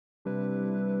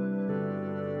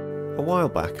A while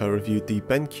back I reviewed the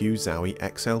BenQ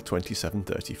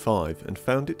XL2735 and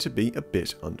found it to be a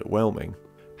bit underwhelming.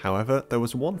 However, there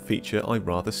was one feature I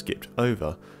rather skipped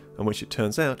over, and which it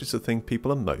turns out is the thing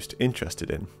people are most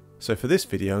interested in. So for this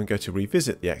video I'm going to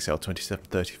revisit the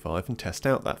XL2735 and test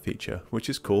out that feature, which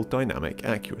is called Dynamic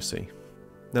Accuracy.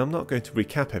 Now I'm not going to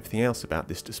recap everything else about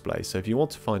this display, so if you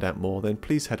want to find out more then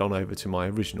please head on over to my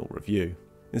original review.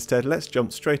 Instead, let's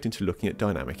jump straight into looking at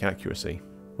Dynamic Accuracy,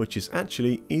 which is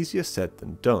actually easier said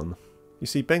than done. You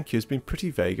see, BenQ has been pretty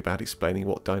vague about explaining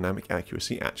what dynamic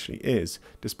accuracy actually is,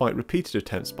 despite repeated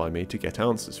attempts by me to get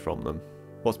answers from them.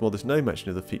 What's more, there's no mention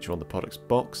of the feature on the product's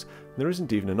box, and there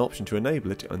isn't even an option to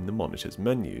enable it in the monitor's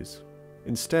menus.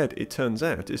 Instead, it turns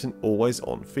out it's an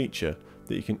always-on feature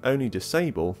that you can only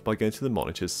disable by going to the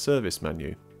monitor's service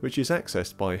menu, which is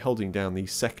accessed by holding down the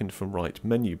second from right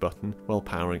menu button while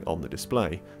powering on the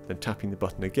display, then tapping the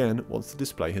button again once the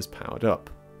display has powered up.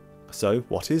 So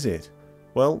what is it?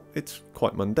 Well, it's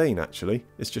quite mundane actually.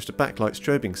 It's just a backlight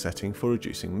strobing setting for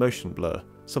reducing motion blur,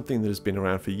 something that has been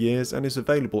around for years and is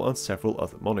available on several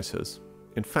other monitors.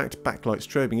 In fact, backlight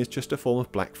strobing is just a form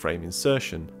of black frame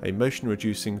insertion, a motion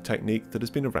reducing technique that has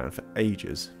been around for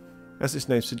ages. As its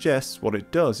name suggests, what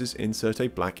it does is insert a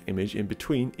black image in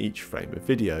between each frame of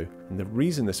video, and the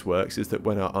reason this works is that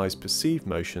when our eyes perceive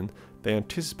motion, they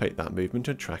anticipate that movement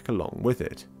and track along with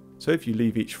it. So if you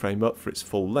leave each frame up for its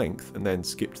full length and then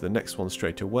skip to the next one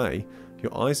straight away,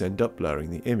 your eyes end up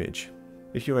blurring the image.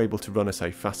 If you're able to run at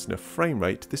a fast enough frame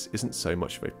rate, this isn't so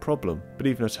much of a problem, but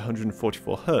even at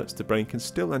 144Hz the brain can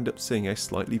still end up seeing a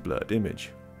slightly blurred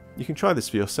image. You can try this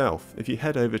for yourself. If you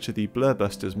head over to the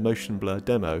Blurbuster's Motion Blur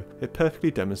demo, it perfectly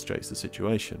demonstrates the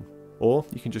situation. Or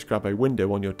you can just grab a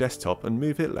window on your desktop and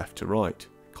move it left to right.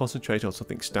 Concentrate on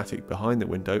something static behind the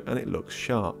window and it looks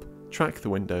sharp. Track the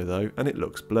window though and it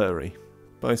looks blurry.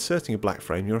 By inserting a black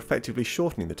frame you're effectively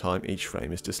shortening the time each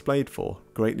frame is displayed for,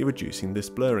 greatly reducing this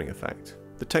blurring effect.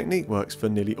 The technique works for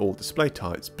nearly all display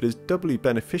types, but is doubly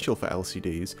beneficial for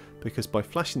LCDs because by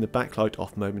flashing the backlight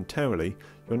off momentarily,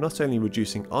 you're not only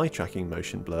reducing eye tracking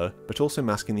motion blur, but also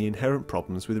masking the inherent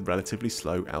problems with relatively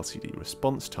slow LCD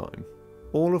response time.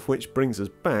 All of which brings us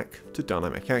back to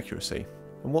dynamic accuracy.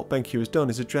 And what BenQ has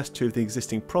done is address two of the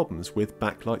existing problems with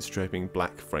backlight strobing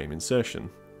black frame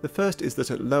insertion. The first is that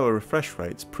at lower refresh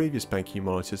rates, previous BenQ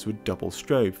monitors would double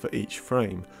strobe for each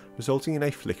frame, resulting in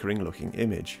a flickering looking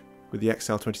image. With the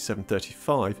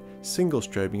XL2735, single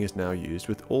strobing is now used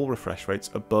with all refresh rates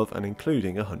above and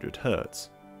including 100Hz.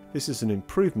 This is an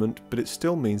improvement, but it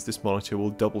still means this monitor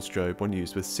will double strobe when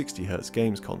used with 60Hz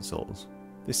games consoles.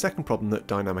 The second problem that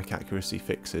dynamic accuracy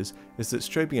fixes is that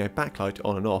strobing a backlight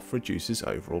on and off reduces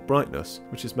overall brightness,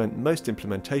 which has meant most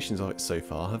implementations of it so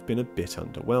far have been a bit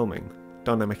underwhelming.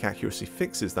 Dynamic accuracy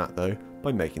fixes that though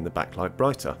by making the backlight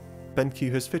brighter.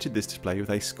 BenQ has fitted this display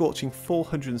with a scorching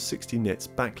 460 nits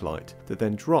backlight that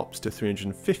then drops to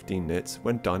 315 nits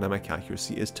when dynamic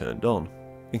accuracy is turned on.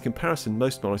 In comparison,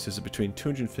 most monitors are between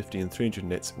 250 and 300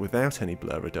 nits without any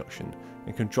blur reduction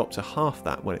and can drop to half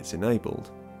that when it's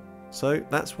enabled. So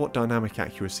that's what dynamic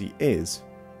accuracy is,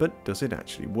 but does it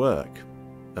actually work?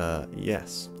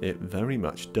 Yes, it very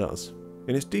much does.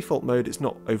 In its default mode it's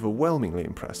not overwhelmingly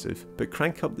impressive, but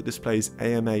crank up the display's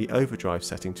AMA overdrive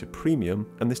setting to premium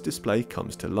and this display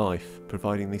comes to life,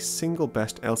 providing the single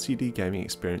best LCD gaming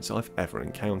experience I've ever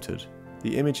encountered.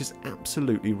 The image is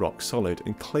absolutely rock solid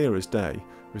and clear as day,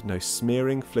 with no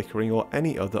smearing, flickering or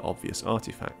any other obvious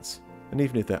artifacts. And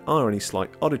even if there are any slight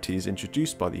oddities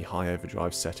introduced by the high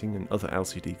overdrive setting and other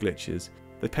LCD glitches,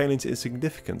 they pale into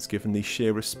insignificance given the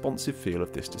sheer responsive feel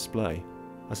of this display.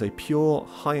 As a pure,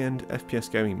 high-end FPS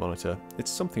gaming monitor,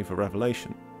 it's something of a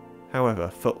revelation. However,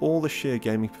 for all the sheer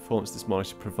gaming performance this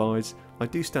monitor provides, I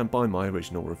do stand by my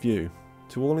original review.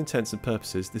 To all intents and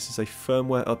purposes, this is a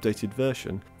firmware updated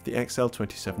version of the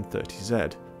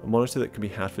XL2730Z, a monitor that can be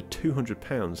had for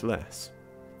 £200 less.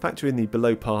 Factor in the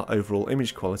below par overall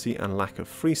image quality and lack of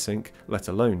FreeSync, let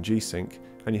alone G-Sync,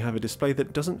 and you have a display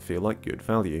that doesn't feel like good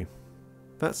value.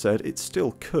 That said, it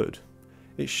still could.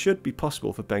 It should be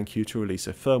possible for BenQ to release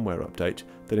a firmware update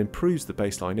that improves the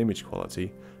baseline image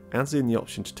quality, adds in the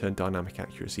option to turn dynamic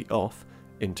accuracy off,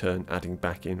 in turn adding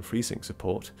back in FreeSync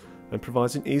support, and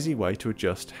provides an easy way to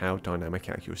adjust how dynamic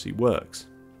accuracy works.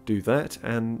 Do that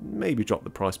and maybe drop the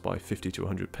price by £50 to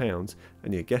 £100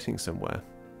 and you're getting somewhere.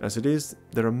 As it is,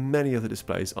 there are many other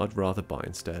displays I'd rather buy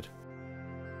instead.